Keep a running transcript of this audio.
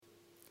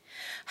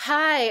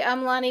Hi,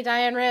 I'm Lonnie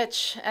Diane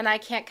Rich, and I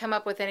can't come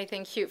up with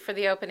anything cute for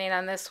the opening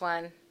on this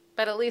one,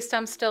 but at least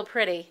I'm still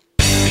pretty.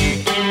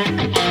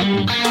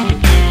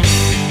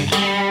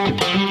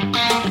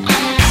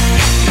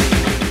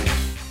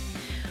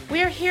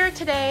 We're here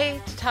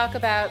today to talk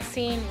about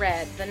Seeing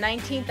Red, the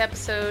 19th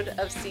episode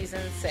of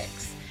Season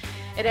 6.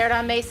 It aired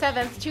on May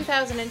 7th,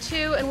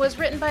 2002, and was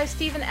written by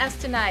Stephen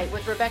S. DeKnight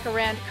with Rebecca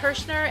Rand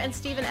Kirshner and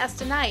Stephen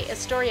S. DeKnight as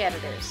story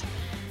editors.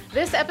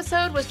 This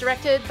episode was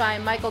directed by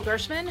Michael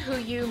Gershman, who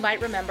you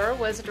might remember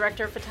was a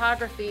director of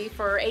photography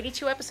for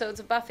 82 episodes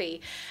of Buffy,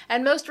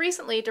 and most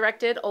recently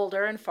directed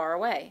Older and Far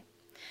Away.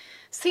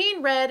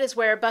 Seeing Red is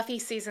where Buffy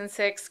Season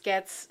 6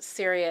 gets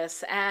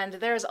serious, and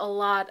there's a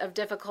lot of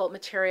difficult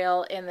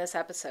material in this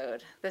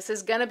episode. This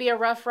is going to be a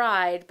rough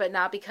ride, but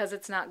not because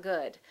it's not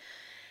good.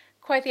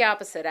 Quite the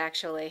opposite,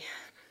 actually.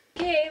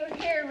 Okay, we're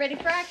here, ready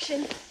for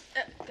action.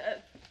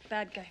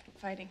 Bad guy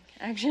fighting.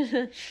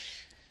 Action.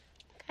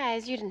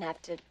 Guys, you didn't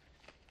have to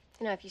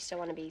if you still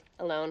want to be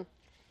alone.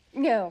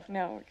 No,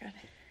 we're good.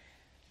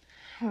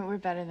 We're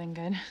better than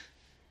good.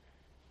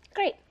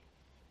 Great.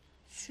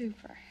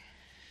 Super.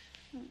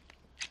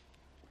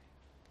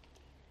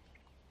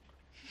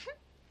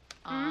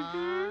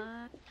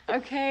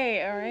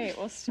 Okay, all right,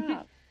 we'll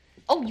stop.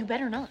 Oh, you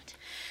better not.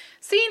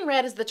 Seeing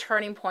Red is the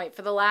turning point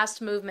for the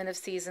last movement of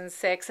Season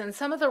 6, and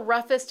some of the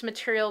roughest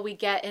material we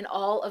get in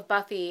all of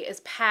Buffy is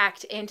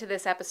packed into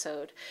this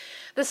episode.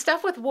 The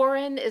stuff with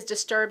Warren is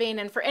disturbing,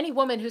 and for any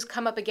woman who's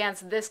come up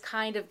against this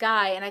kind of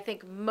guy, and I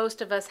think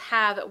most of us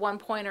have at one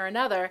point or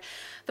another,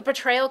 the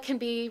portrayal can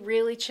be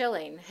really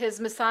chilling. His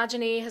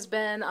misogyny has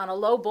been on a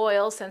low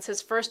boil since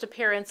his first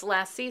appearance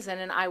last season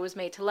in I Was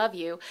Made to Love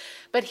You,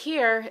 but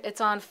here it's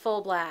on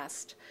full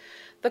blast.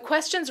 The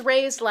questions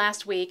raised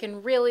last week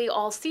and really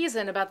all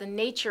season about the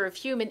nature of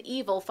human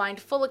evil find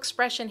full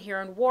expression here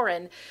in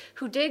Warren,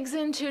 who digs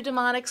into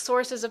demonic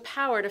sources of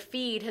power to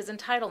feed his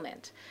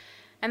entitlement.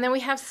 And then we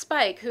have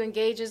Spike, who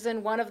engages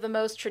in one of the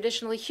most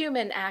traditionally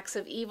human acts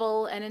of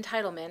evil and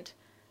entitlement,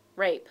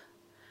 rape.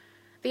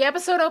 The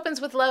episode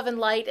opens with love and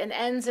light and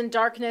ends in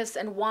darkness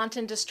and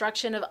wanton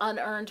destruction of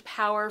unearned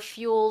power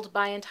fueled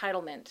by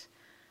entitlement.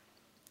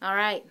 All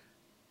right,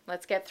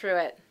 let's get through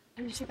it.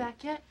 Is she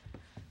back yet?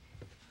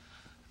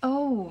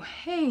 Oh,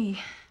 hey.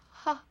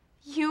 Huh,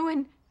 you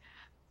and...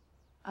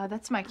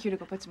 That's my cue to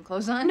go put some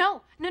clothes on.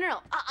 No.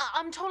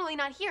 I'm totally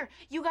not here.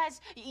 You guys,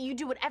 you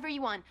do whatever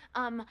you want.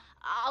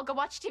 I'll go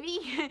watch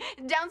TV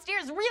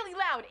downstairs really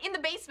loud in the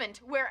basement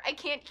where I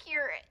can't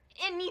hear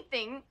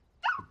anything.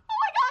 Oh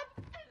my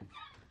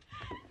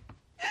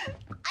God.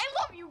 I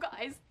love you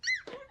guys.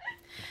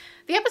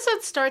 The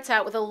episode starts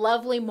out with a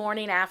lovely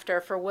morning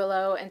after for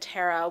Willow and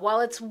Tara.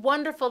 While it's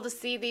wonderful to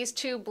see these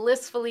two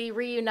blissfully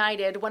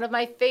reunited, one of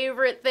my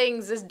favorite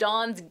things is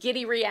Dawn's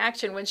giddy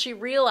reaction when she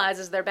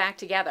realizes they're back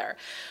together.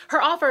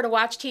 Her offer to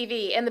watch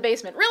TV in the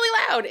basement really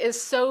loud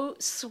is so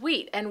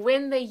sweet, and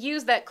when they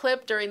use that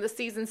clip during the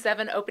Season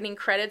 7 opening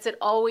credits, it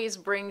always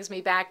brings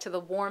me back to the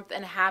warmth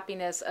and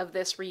happiness of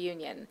this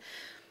reunion.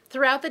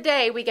 Throughout the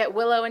day, we get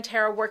Willow and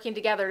Tara working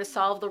together to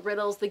solve the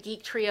riddles the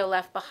geek trio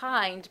left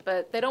behind,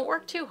 but they don't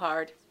work too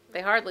hard.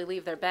 They hardly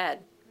leave their bed.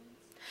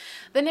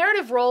 The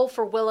narrative role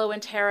for Willow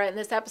and Tara in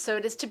this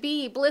episode is to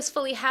be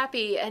blissfully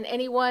happy, and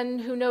anyone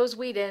who knows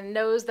Whedon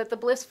knows that the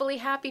blissfully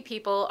happy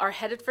people are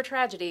headed for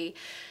tragedy,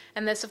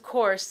 and this, of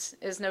course,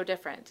 is no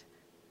different.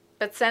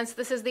 But since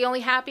this is the only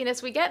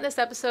happiness we get in this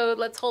episode,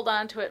 let's hold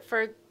on to it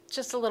for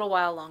just a little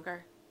while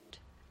longer.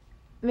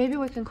 Maybe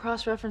we can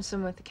cross-reference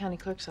them with the county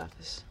clerk's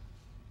office.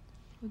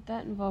 Would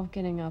that involve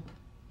getting up?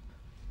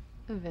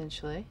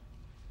 Eventually.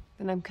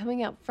 Then I'm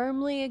coming out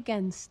firmly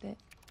against it.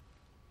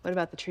 What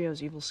about the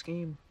trio's evil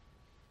scheme?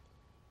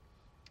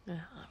 I'm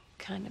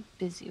kind of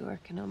busy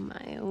working on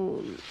my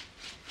own.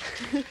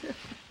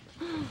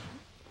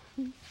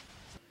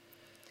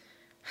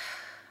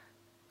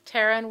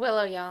 Tara and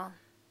Willow, y'all.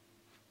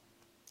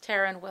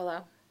 Tara and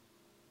Willow.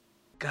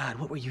 God,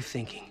 what were you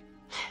thinking?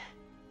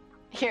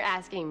 You're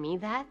asking me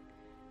that?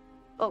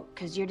 Oh,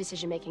 because your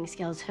decision-making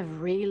skills have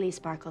really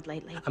sparkled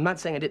lately. I'm not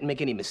saying I didn't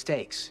make any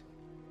mistakes.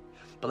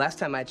 But last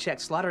time I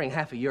checked, slaughtering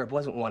half of Europe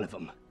wasn't one of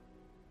them.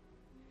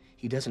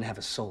 He doesn't have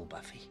a soul,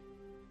 Buffy.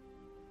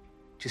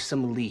 Just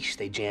some leash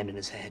they jammed in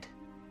his head.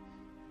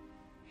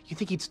 You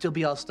think he'd still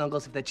be all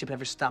snuggles if that chip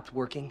ever stopped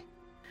working?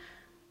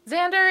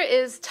 Xander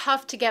is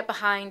tough to get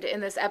behind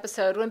in this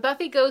episode. When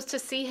Buffy goes to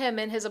see him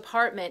in his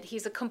apartment,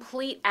 he's a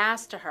complete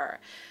ass to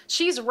her.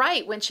 She's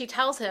right when she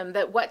tells him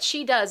that what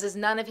she does is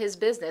none of his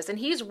business, and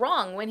he's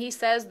wrong when he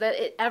says that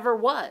it ever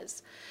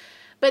was.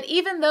 But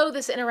even though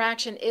this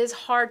interaction is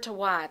hard to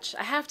watch,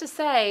 I have to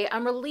say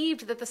I'm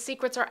relieved that the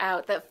secrets are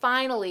out, that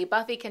finally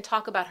Buffy can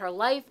talk about her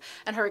life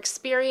and her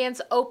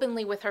experience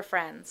openly with her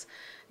friends.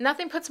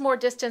 Nothing puts more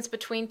distance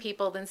between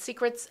people than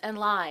secrets and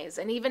lies,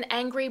 and even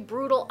angry,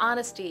 brutal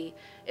honesty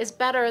is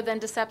better than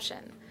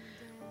deception.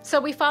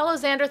 So we follow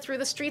Xander through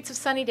the streets of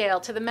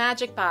Sunnydale to the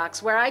Magic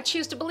Box, where I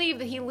choose to believe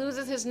that he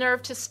loses his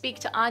nerve to speak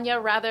to Anya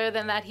rather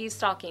than that he's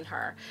stalking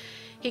her.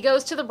 He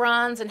goes to the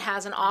Bronze and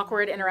has an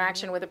awkward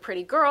interaction with a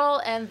pretty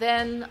girl, and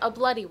then a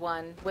bloody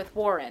one with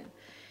Warren.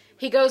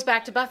 He goes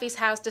back to Buffy's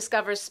house,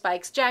 discovers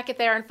Spike's jacket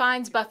there, and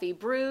finds Buffy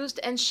bruised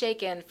and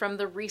shaken from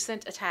the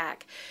recent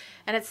attack.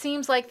 And it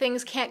seems like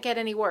things can't get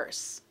any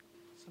worse.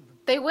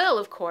 They will,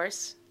 of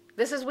course.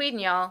 This is Whedon,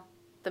 y'all.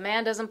 The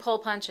man doesn't pull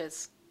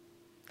punches.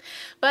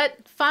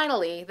 But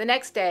finally, the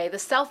next day, the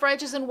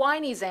self-righteous and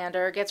whiny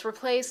Xander gets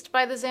replaced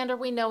by the Xander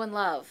we know and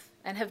love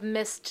and have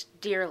missed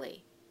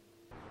dearly.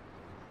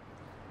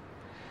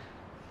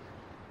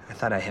 I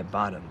thought I hit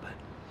bottom, but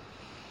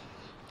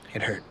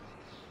it hurt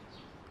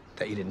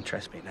that you didn't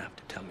trust me enough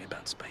to tell me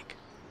about Spike.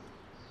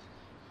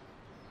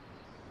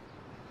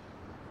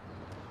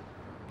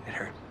 It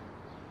hurt.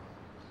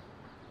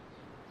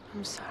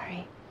 I'm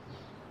sorry.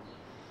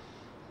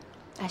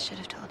 I should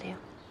have told you.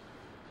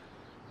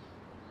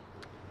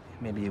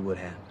 Maybe you would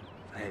have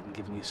if I hadn't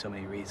given you so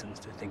many reasons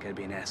to think I'd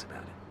be an ass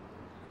about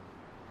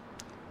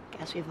it.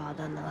 Guess we've all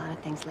done a lot of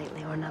things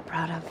lately we're not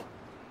proud of.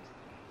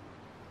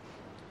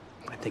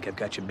 I think I've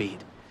got you beat.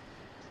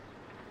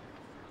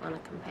 Want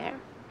to compare?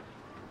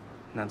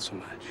 Not so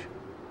much.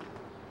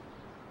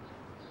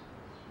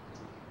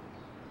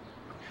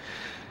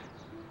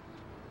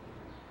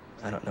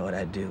 I don't know what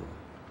I'd do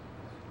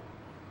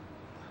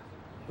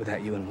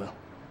without you and Will.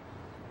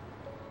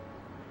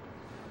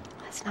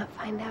 Let's not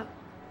find out.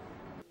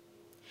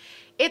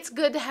 It's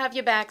good to have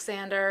you back,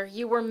 Xander.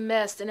 You were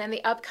missed, and in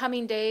the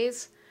upcoming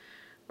days,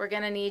 we're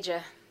gonna need you.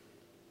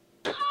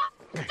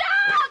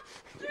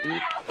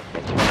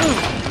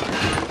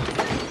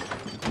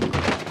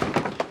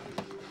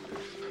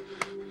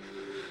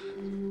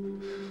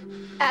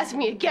 Ask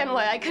me again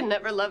why I could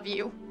never love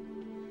you.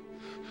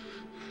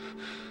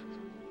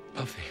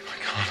 Buffy, my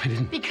God, I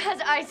didn't... Because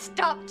I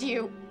stopped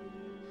you.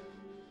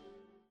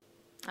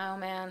 Oh,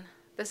 man.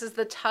 This is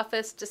the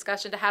toughest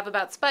discussion to have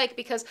about Spike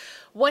because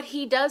what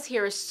he does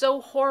here is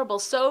so horrible,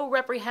 so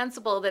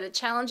reprehensible that it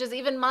challenges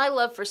even my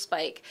love for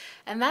Spike.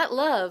 And that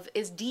love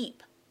is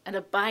deep and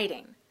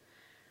abiding.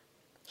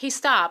 He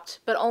stopped,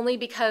 but only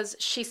because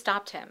she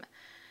stopped him.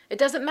 It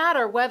doesn't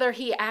matter whether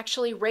he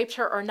actually raped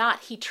her or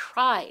not. He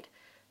tried.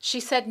 She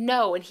said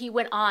no, and he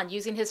went on,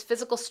 using his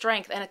physical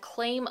strength and a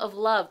claim of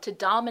love to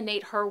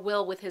dominate her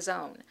will with his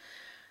own.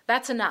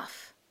 That's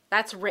enough.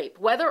 That's rape.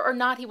 Whether or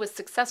not he was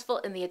successful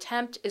in the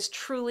attempt is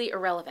truly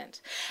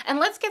irrelevant. And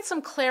let's get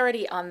some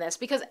clarity on this,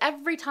 because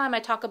every time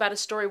I talk about a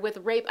story with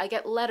rape, I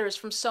get letters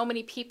from so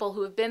many people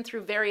who have been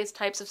through various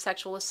types of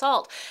sexual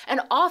assault.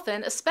 And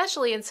often,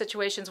 especially in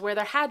situations where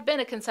there had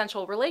been a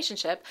consensual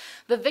relationship,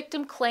 the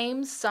victim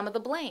claims some of the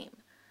blame.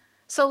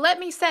 So let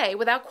me say,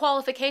 without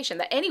qualification,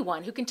 that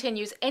anyone who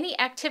continues any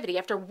activity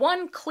after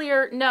one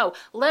clear no,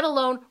 let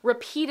alone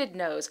repeated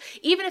no's,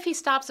 even if he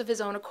stops of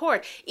his own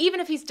accord, even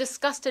if he's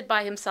disgusted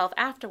by himself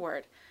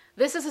afterward,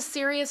 this is a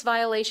serious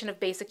violation of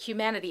basic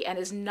humanity and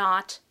is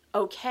not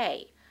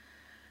okay.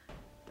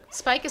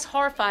 Spike is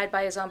horrified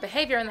by his own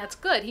behavior, and that's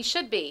good. He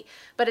should be.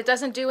 But it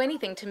doesn't do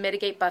anything to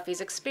mitigate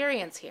Buffy's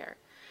experience here.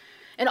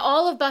 In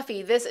all of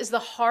Buffy, this is the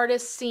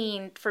hardest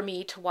scene for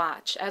me to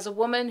watch. As a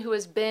woman who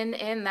has been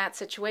in that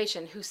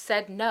situation, who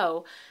said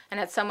no, and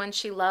had someone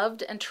she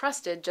loved and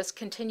trusted just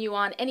continue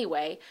on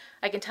anyway,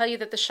 I can tell you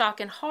that the shock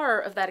and horror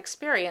of that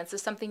experience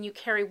is something you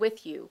carry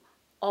with you,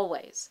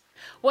 always.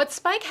 What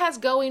Spike has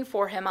going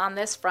for him on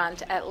this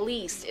front, at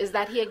least, is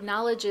that he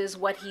acknowledges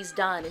what he's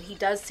done, and he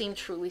does seem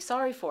truly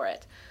sorry for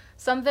it.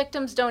 Some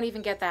victims don't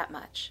even get that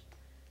much.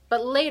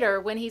 But later,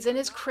 when he's in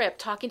his crypt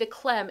talking to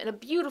Clem in a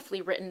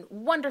beautifully written,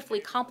 wonderfully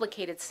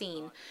complicated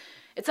scene,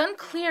 it's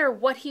unclear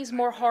what he's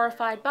more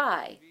horrified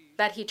by,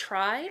 that he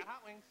tried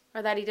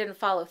or that he didn't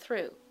follow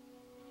through.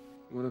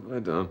 What have I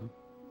done?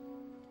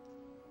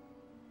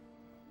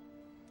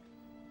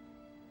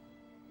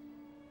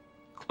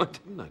 Why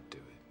didn't I do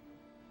it?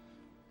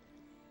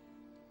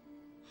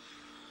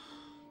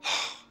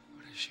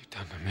 What has she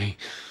done to me?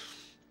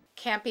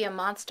 Can't be a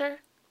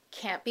monster,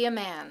 can't be a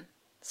man.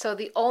 So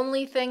the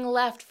only thing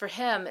left for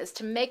him is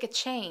to make a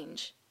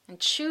change and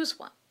choose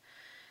one.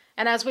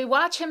 And as we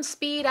watch him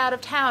speed out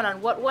of town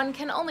on what one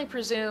can only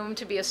presume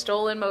to be a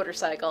stolen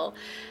motorcycle,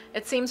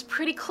 it seems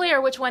pretty clear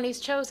which one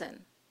he's chosen.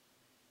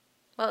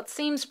 Well, it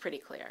seems pretty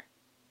clear.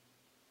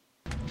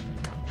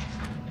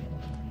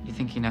 You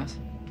think he knows?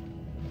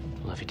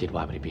 Well, if he did,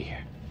 why would he be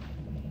here?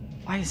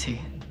 Why is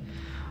he?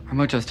 Our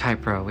mojo's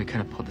tight, bro. We could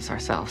have pulled this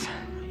ourselves.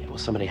 Yeah, well,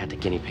 somebody had to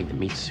guinea pig the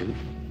meat suit.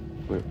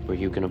 Were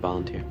you gonna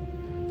volunteer?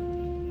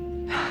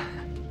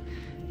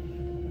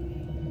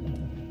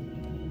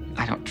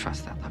 I don't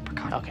trust that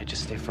leprechaun. Okay,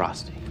 just stay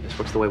frosty. If this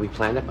works the way we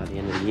planned it, by the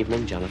end of the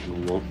evening,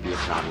 Jonathan won't be a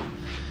problem.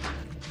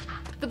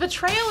 The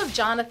betrayal of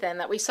Jonathan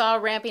that we saw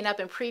ramping up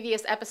in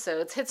previous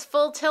episodes hits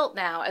full tilt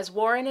now as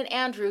Warren and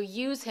Andrew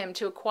use him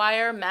to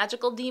acquire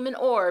magical demon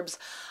orbs,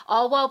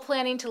 all while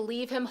planning to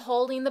leave him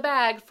holding the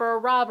bag for a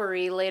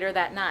robbery later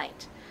that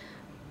night.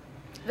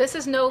 This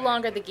is no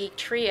longer the geek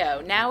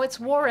trio. Now it's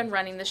Warren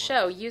running the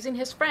show, using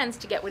his friends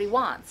to get what he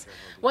wants.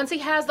 Once he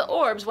has the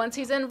orbs, once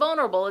he's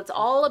invulnerable, it's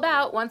all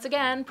about, once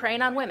again,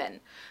 preying on women.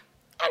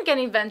 And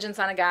getting vengeance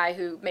on a guy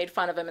who made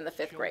fun of him in the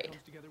 5th grade.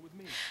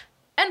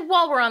 And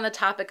while we're on the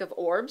topic of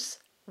orbs,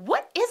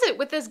 what is it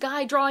with this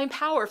guy drawing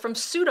power from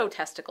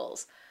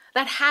pseudo-testicles?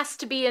 That has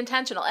to be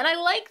intentional. And I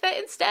like that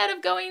instead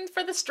of going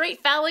for the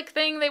straight phallic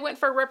thing, they went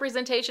for a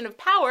representation of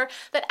power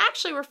that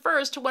actually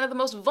refers to one of the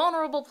most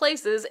vulnerable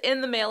places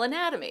in the male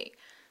anatomy.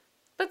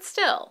 But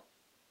still,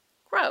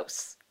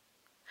 gross.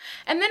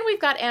 And then we've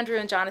got Andrew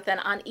and Jonathan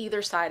on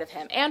either side of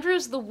him.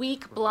 Andrew's the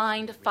weak,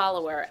 blind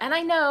follower. And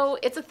I know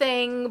it's a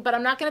thing, but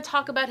I'm not going to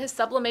talk about his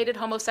sublimated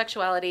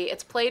homosexuality.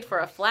 It's played for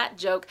a flat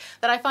joke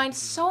that I find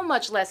so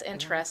much less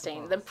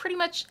interesting than pretty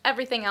much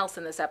everything else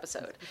in this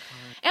episode.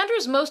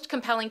 Andrew's most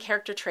compelling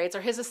character traits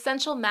are his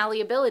essential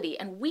malleability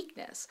and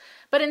weakness.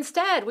 But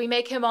instead, we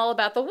make him all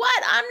about the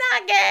what? I'm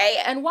not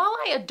gay! And while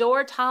I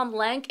adore Tom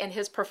Lenk and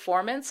his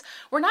performance,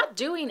 we're not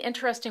doing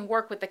interesting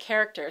work with the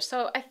character,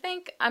 so I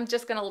think I'm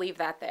just going to leave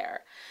that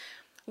there.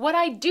 What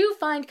I do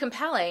find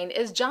compelling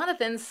is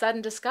Jonathan's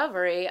sudden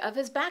discovery of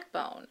his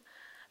backbone.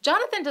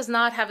 Jonathan does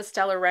not have a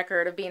stellar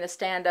record of being a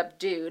stand-up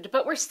dude,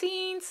 but we're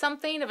seeing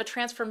something of a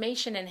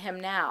transformation in him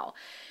now.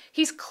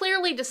 He's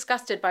clearly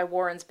disgusted by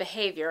Warren's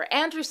behavior.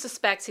 Andrew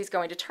suspects he's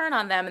going to turn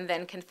on them and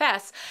then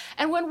confess.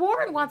 And when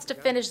Warren wants to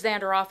finish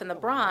Xander off in the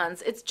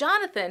bronze, it's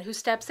Jonathan who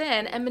steps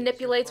in and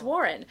manipulates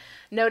Warren,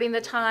 noting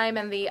the time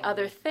and the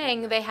other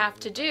thing they have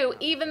to do,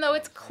 even though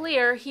it's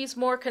clear he's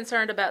more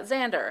concerned about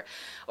Xander,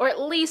 or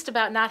at least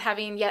about not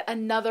having yet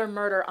another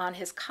murder on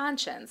his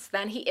conscience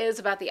than he is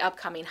about the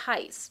upcoming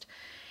heist.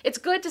 It's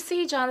good to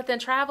see Jonathan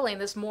traveling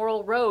this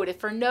moral road,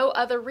 if for no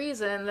other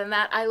reason than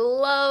that I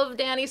love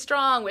Danny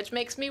Strong, which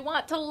makes me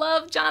want to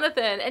love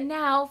Jonathan. And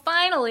now,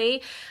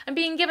 finally, I'm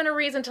being given a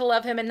reason to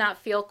love him and not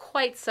feel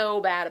quite so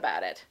bad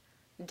about it.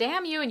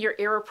 Damn you and your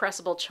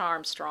irrepressible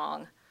charm,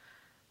 Strong.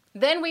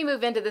 Then we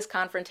move into this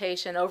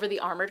confrontation over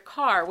the armored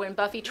car when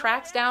Buffy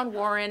tracks down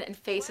Warren and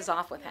faces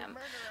off with him.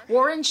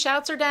 Warren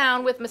shouts her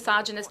down with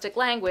misogynistic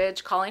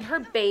language, calling her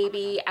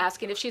baby,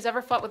 asking if she's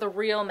ever fought with a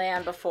real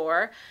man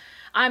before.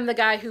 I'm the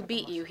guy who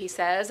beat you, he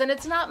says, and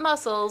it's not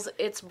muscles,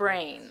 it's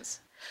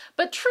brains.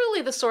 But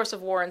truly the source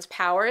of Warren's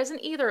power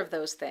isn't either of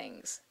those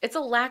things. It's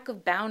a lack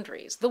of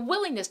boundaries, the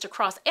willingness to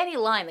cross any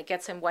line that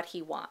gets him what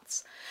he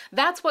wants.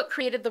 That's what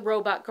created the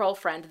robot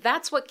girlfriend,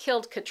 that's what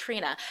killed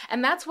Katrina,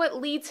 and that's what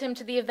leads him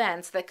to the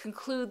events that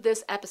conclude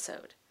this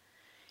episode.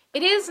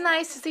 It is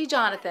nice to see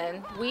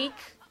Jonathan, weak,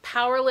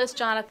 powerless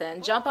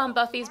Jonathan, jump on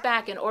Buffy's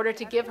back in order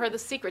to give her the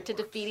secret to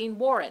defeating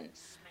Warren.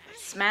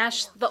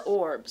 Smash the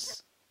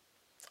orbs.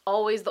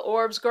 Always the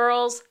orbs,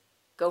 girls.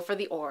 Go for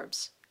the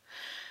orbs.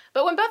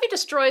 But when Buffy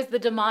destroys the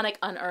demonic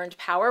unearned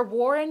power,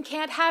 Warren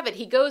can't have it.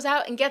 He goes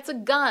out and gets a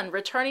gun,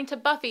 returning to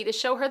Buffy to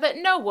show her that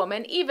no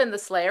woman, even the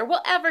Slayer, will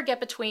ever get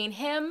between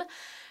him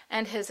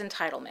and his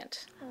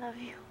entitlement. I love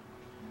you.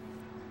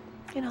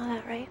 You know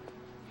that, right?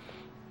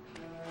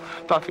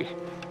 Buffy.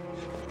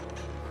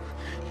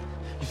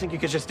 You think you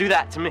could just do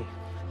that to me?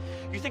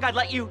 You think I'd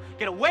let you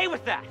get away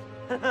with that?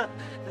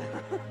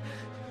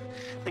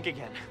 Think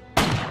again.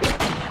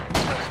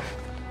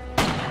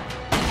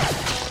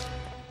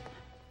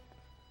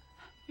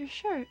 Your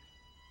shirt.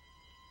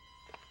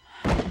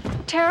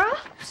 Tara?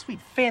 Sweet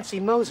fancy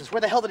Moses,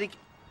 where the hell did he...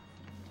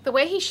 The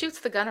way he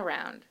shoots the gun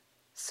around,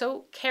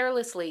 so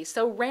carelessly,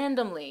 so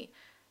randomly,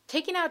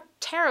 taking out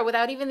Tara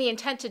without even the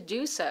intent to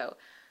do so,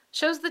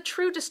 shows the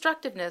true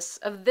destructiveness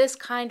of this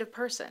kind of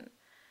person.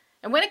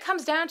 And when it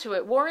comes down to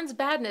it, Warren's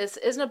badness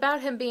isn't about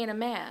him being a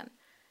man.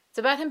 It's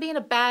about him being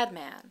a bad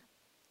man.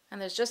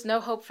 And there's just no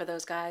hope for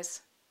those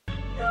guys.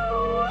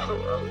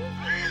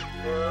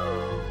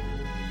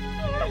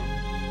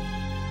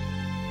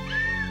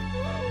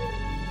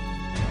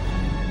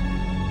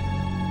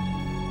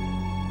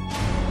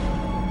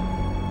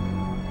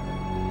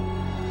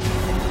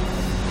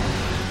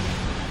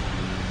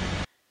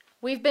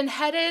 We've been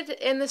headed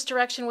in this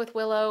direction with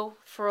Willow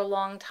for a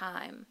long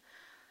time.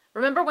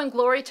 Remember when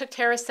Glory took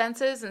Tara's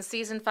senses in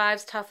Season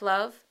 5's Tough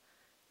Love?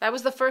 That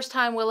was the first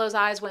time Willow's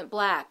eyes went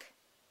black,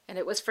 and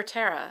it was for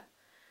Tara.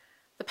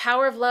 The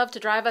power of love to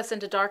drive us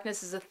into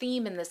darkness is a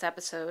theme in this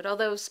episode.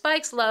 Although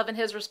Spike's love and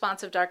his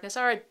response of darkness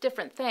are a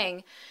different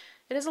thing,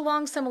 it is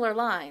along similar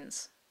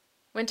lines.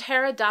 When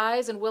Tara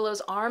dies in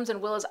Willow's arms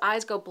and Willow's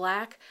eyes go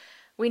black,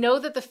 we know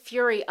that the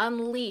fury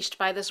unleashed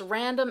by this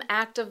random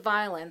act of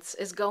violence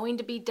is going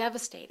to be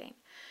devastating.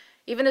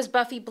 Even as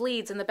Buffy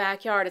bleeds in the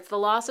backyard, it's the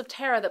loss of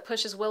Tara that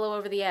pushes Willow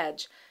over the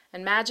edge,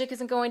 and magic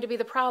isn't going to be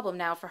the problem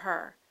now for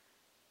her.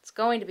 It's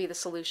going to be the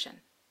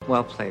solution.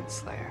 Well played,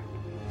 Slayer.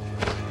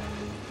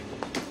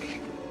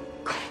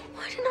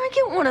 Why didn't I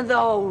get one of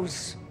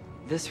those?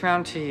 This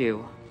round to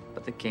you,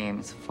 but the game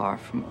is far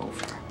from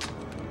over.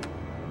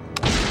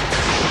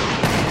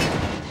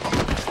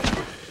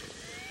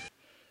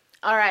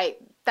 All right,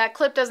 that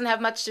clip doesn't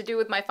have much to do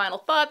with my final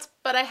thoughts,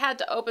 but I had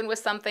to open with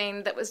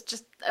something that was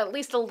just at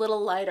least a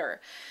little lighter.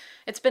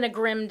 It's been a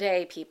grim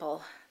day,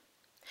 people.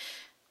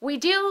 We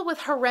deal with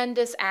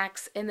horrendous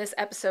acts in this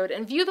episode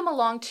and view them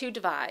along two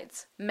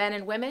divides, men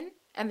and women,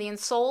 and the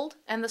ensouled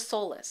and the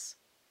soulless.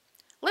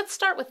 Let's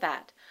start with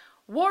that.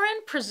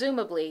 Warren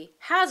presumably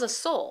has a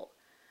soul,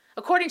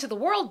 According to the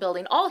world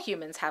building, all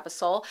humans have a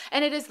soul,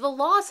 and it is the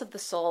loss of the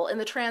soul in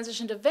the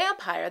transition to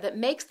vampire that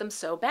makes them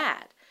so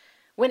bad.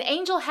 When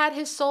Angel had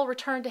his soul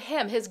returned to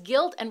him, his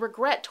guilt and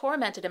regret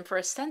tormented him for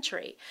a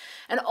century,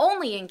 and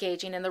only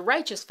engaging in the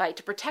righteous fight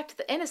to protect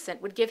the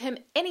innocent would give him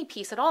any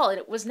peace at all, and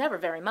it was never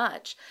very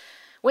much.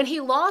 When he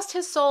lost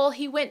his soul,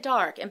 he went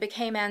dark and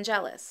became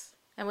Angelus,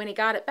 and when he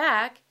got it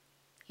back,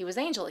 he was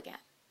Angel again.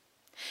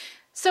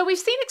 So we've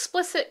seen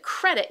explicit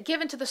credit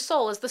given to the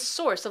soul as the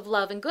source of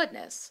love and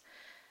goodness.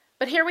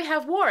 But here we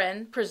have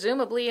Warren,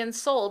 presumably in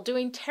soul,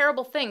 doing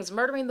terrible things,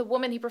 murdering the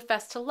woman he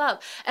professed to love,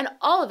 and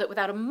all of it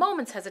without a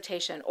moment's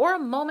hesitation or a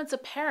moment's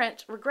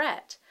apparent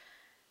regret.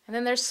 And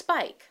then there's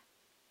Spike,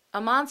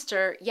 a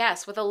monster,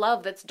 yes, with a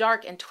love that's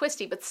dark and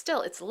twisty, but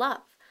still it's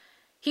love.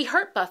 He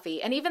hurt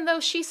Buffy, and even though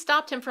she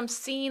stopped him from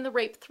seeing the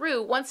rape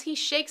through, once he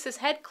shakes his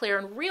head clear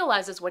and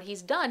realizes what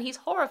he's done, he's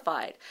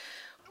horrified.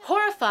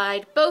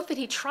 Horrified both that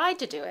he tried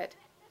to do it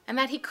and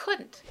that he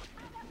couldn't.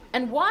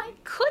 And why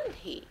couldn't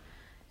he?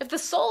 If the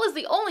soul is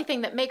the only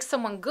thing that makes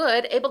someone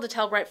good, able to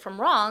tell right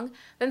from wrong,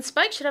 then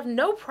Spike should have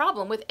no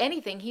problem with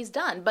anything he's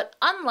done. But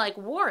unlike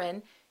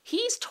Warren,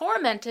 he's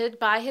tormented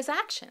by his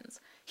actions.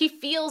 He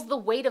feels the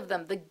weight of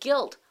them. The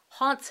guilt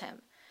haunts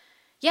him.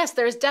 Yes,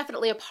 there is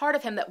definitely a part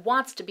of him that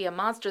wants to be a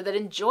monster, that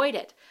enjoyed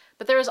it.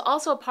 But there is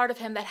also a part of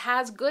him that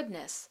has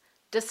goodness,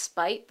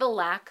 despite the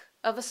lack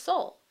of a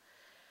soul.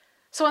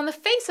 So on the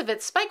face of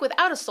it, Spike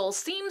without a soul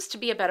seems to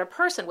be a better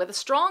person with a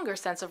stronger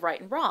sense of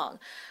right and wrong,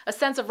 a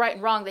sense of right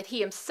and wrong that he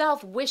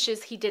himself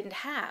wishes he didn't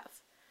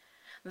have.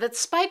 That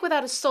Spike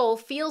without a soul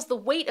feels the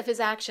weight of his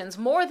actions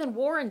more than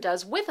Warren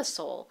does with a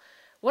soul.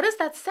 What does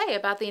that say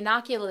about the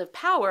inoculative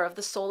power of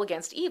the soul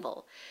against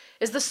evil?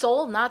 Is the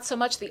soul not so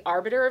much the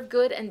arbiter of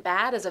good and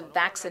bad as a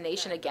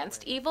vaccination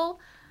against evil?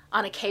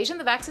 On occasion,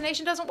 the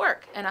vaccination doesn't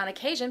work, and on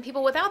occasion,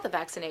 people without the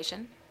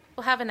vaccination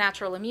will have a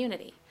natural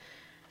immunity.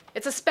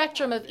 It's a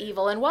spectrum of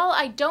evil, and while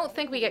I don't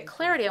think we get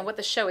clarity on what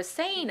the show is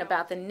saying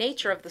about the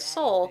nature of the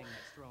soul,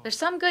 there's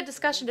some good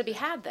discussion to be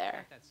had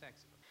there.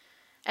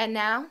 And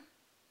now,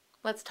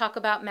 let's talk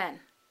about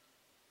men.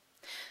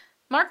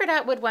 Margaret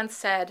Atwood once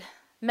said,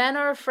 "Men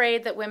are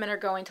afraid that women are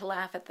going to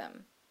laugh at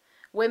them.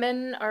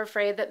 Women are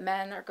afraid that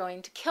men are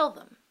going to kill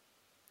them."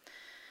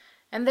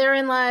 And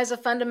therein lies a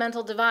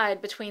fundamental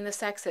divide between the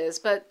sexes,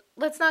 but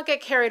let's not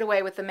get carried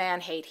away with the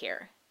man-hate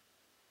here.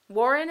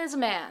 Warren is a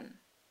man.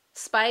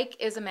 Spike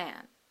is a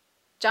man.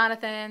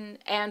 Jonathan,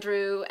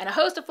 Andrew, and a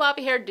host of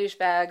floppy-haired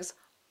douchebags,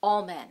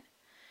 all men.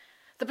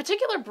 The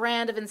particular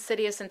brand of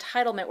insidious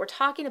entitlement we're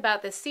talking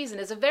about this season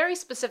is a very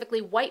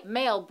specifically white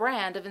male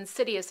brand of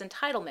insidious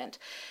entitlement,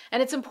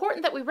 and it's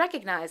important that we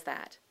recognize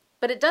that.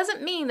 But it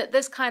doesn't mean that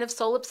this kind of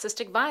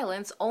solipsistic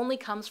violence only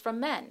comes from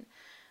men.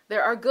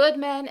 There are good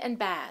men and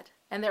bad,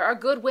 and there are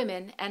good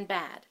women and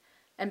bad.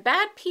 And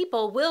bad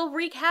people will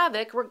wreak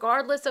havoc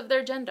regardless of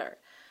their gender.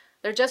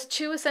 They're just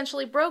too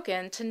essentially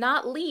broken to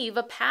not leave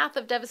a path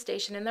of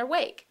devastation in their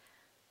wake.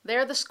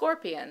 They're the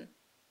scorpion,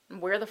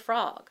 and we're the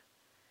frog.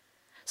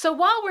 So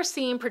while we're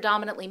seeing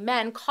predominantly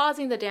men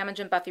causing the damage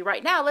in Buffy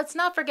right now, let's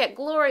not forget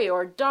Gloria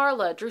or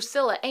Darla,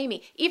 Drusilla,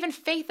 Amy, even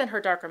Faith in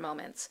her darker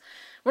moments.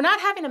 We're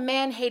not having a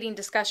man-hating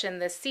discussion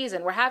this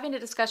season. We're having a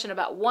discussion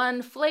about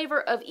one flavor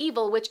of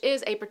evil, which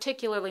is a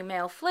particularly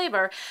male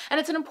flavor, and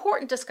it's an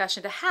important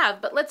discussion to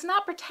have, but let's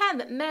not pretend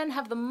that men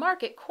have the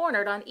market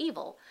cornered on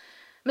evil.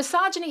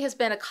 Misogyny has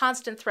been a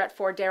constant threat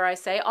for, dare I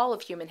say, all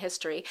of human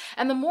history,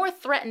 and the more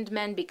threatened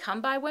men become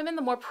by women,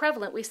 the more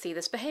prevalent we see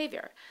this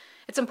behavior.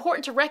 It's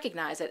important to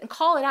recognize it and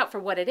call it out for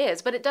what it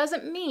is, but it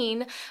doesn't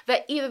mean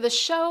that either the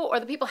show or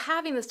the people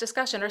having this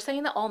discussion are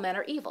saying that all men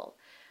are evil.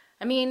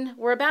 I mean,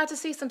 we're about to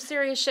see some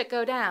serious shit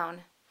go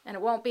down, and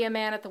it won't be a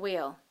man at the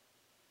wheel.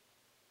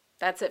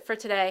 That's it for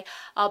today.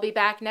 I'll be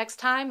back next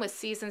time with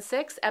Season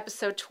 6,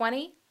 Episode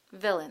 20,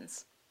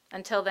 Villains.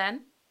 Until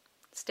then,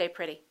 stay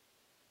pretty.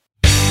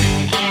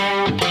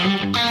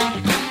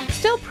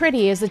 Still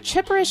Pretty is a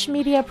Chipperish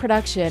media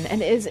production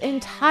and is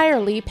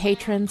entirely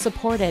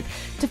patron-supported.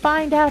 To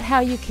find out how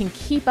you can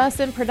keep us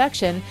in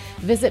production,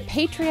 visit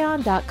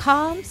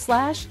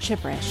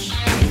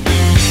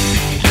patreon.com/Chipperish.